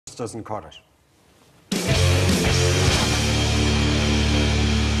doesn't cut it.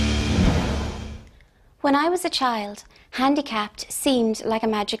 When I was a child, handicapped seemed like a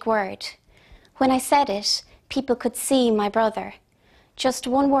magic word. When I said it, people could see my brother. Just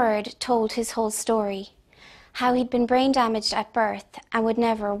one word told his whole story. How he'd been brain damaged at birth and would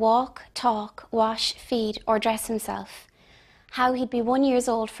never walk, talk, wash, feed or dress himself. How he'd be 1 year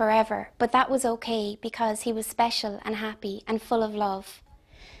old forever, but that was okay because he was special and happy and full of love.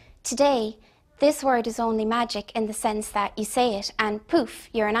 Today, this word is only magic in the sense that you say it and poof,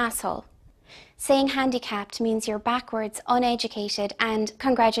 you're an asshole. Saying handicapped means you're backwards, uneducated, and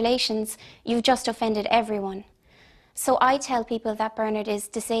congratulations, you've just offended everyone. So I tell people that Bernard is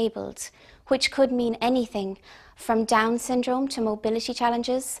disabled, which could mean anything from Down syndrome to mobility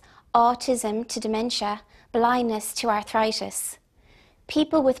challenges, autism to dementia, blindness to arthritis.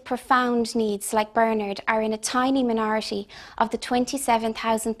 People with profound needs like Bernard are in a tiny minority of the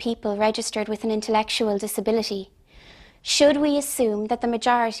 27,000 people registered with an intellectual disability. Should we assume that the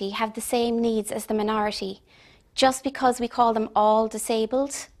majority have the same needs as the minority, just because we call them all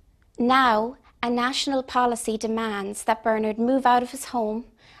disabled? Now, a national policy demands that Bernard move out of his home,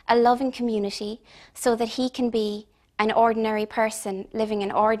 a loving community, so that he can be an ordinary person living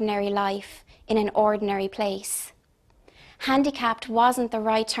an ordinary life in an ordinary place. Handicapped wasn't the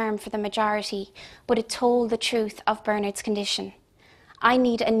right term for the majority, but it told the truth of Bernard's condition. I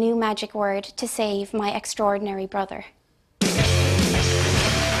need a new magic word to save my extraordinary brother.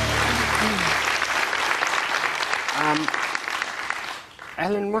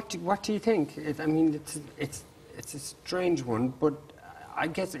 Ellen, what do you think? I mean, it's a strange one, but I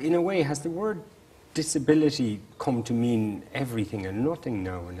guess in a way, has the word disability come to mean everything and nothing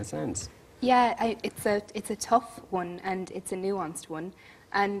now, in a sense? Yeah, it's a tough one and it's a nuanced one.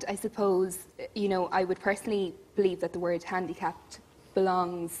 And I suppose, you know, I would personally believe that the word handicapped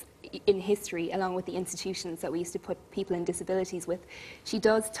belongs in history along with the institutions that we used to put people in disabilities with. She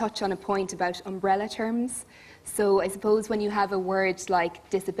does touch on a point about umbrella terms. So I suppose when you have a word like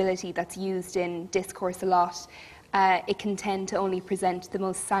disability that's used in discourse a lot, it can tend to only present the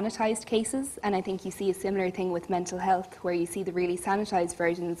most sanitised cases, and I think you see a similar thing with mental health where you see the really sanitised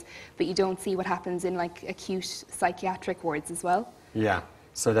versions but you don't see what happens in like acute psychiatric wards as well. Yeah,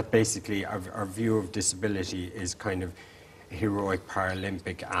 so that basically our view of disability is kind of heroic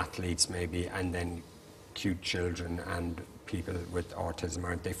Paralympic athletes maybe, and then cute children and people with autism.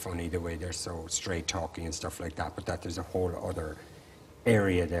 Aren't they funny the way they're so straight talking and stuff like that, but that there's a whole other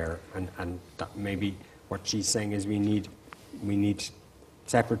area there, and that maybe what she's saying is we need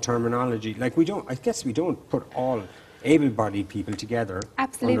separate terminology. Like I guess we don't put all able-bodied people together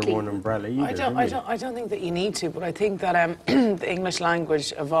under one umbrella either. I don't think that you need to, but I think that the English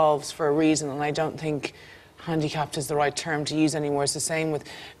language evolves for a reason, and I don't think handicapped is the right term to use anymore. It's the same with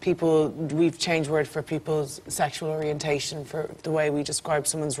people. We've changed word for people's sexual orientation, for the way we describe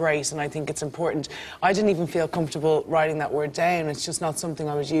someone's race, and I think it's important. I didn't even feel comfortable writing that word down. It's just not something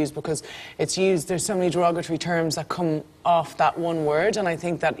I would use because it's used, there's so many derogatory terms that come off that one word, and I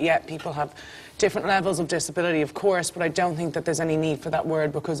think that, yeah, people have different levels of disability, of course, but I don't think that there's any need for that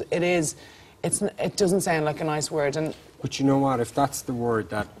word because it doesn't sound like a nice word. But you know what, if that's the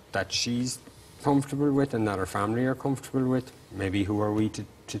word that she's comfortable with and that her family are comfortable with, maybe who are we to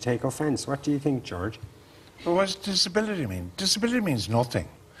take offence? What do you think, George? Well, what does disability mean? Disability means nothing.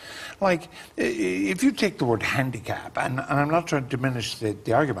 Like, if you take the word handicap, and I'm not trying to diminish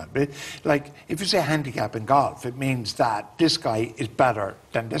the argument, but like, if you say handicap in golf, it means that this guy is better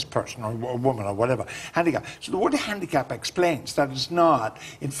than this person or woman or whatever. Handicap. So the word handicap explains that it's not,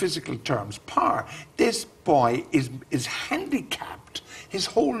 in physical terms, par. This boy is handicapped. His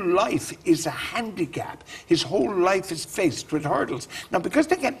whole life is a handicap. His whole life is faced with hurdles. Now, because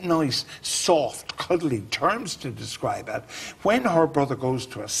they get nice, soft, cuddly terms to describe it, when her brother goes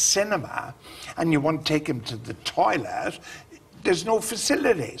to a cinema and you want to take him to the toilet, there's no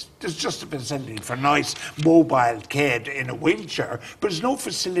facilities. There's just a facility for a nice mobile kid in a wheelchair, but there's no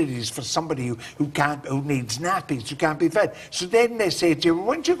facilities for somebody who needs nappies, who can't be fed. So then they say to you,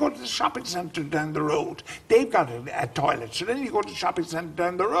 why don't you go to the shopping centre down the road? They've got a toilet, so then you go to the shopping centre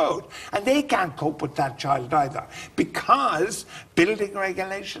down the road. And they can't cope with that child either, because building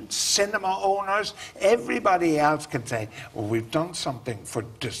regulations, cinema owners, everybody else can say, well, we've done something for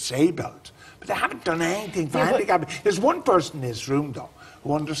disabled. But they haven't done anything for handicapped. There's one person in this room, though,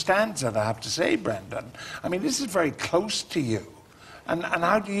 who understands it, I have to say, Brendan. I mean, this is very close to you. And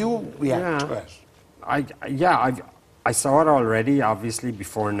how do you react to it? I saw it already, obviously,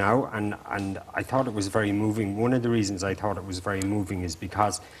 before now, and I thought it was very moving. One of the reasons I thought it was very moving is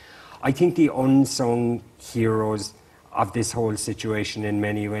because I think the unsung heroes this whole situation in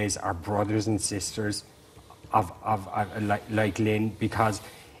many ways are brothers and sisters of like Lynn, because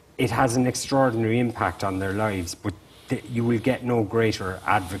it has an extraordinary impact on their lives, but you will get no greater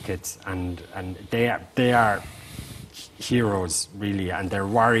advocates, and they are heroes, really, and they're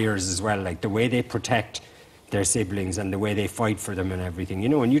warriors as well, like the way they protect their siblings and the way they fight for them and everything, you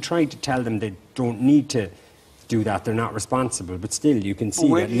know, and you try to tell them they don't need to do that, they're not responsible, but still you can see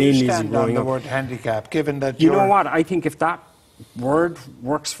where that do you Lynn is stand growing on the up. word handicap, given that You know what, I think if that word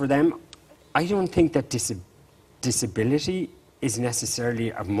works for them, I don't think that disability is necessarily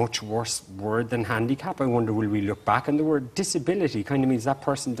a much worse word than handicap. I wonder, will we look back on the word disability? Kind of means that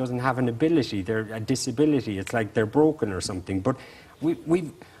person doesn't have an ability, they're a disability. It's like they're broken or something. But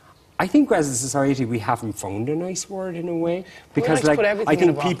I think as a society we haven't found a nice word in a way, because like to put I everything in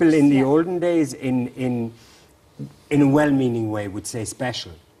a think people box. in the olden days in a well-meaning way would say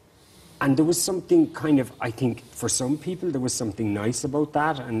special. And there was something kind of, I think, for some people, there was something nice about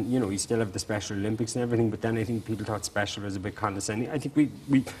that. And, you know, you still have the Special Olympics and everything, but then I think people thought special was a bit condescending. I think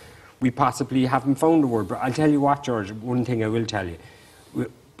we possibly haven't found a word. But I'll tell you what, George, one thing I will tell you.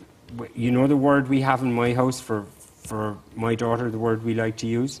 You know the word we have in my house for my daughter, the word we like to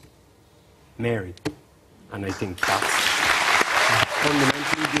use? Mary. And I think that's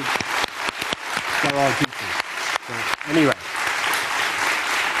fundamentally good. They're all people. So, anyway.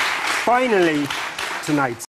 Finally, tonight.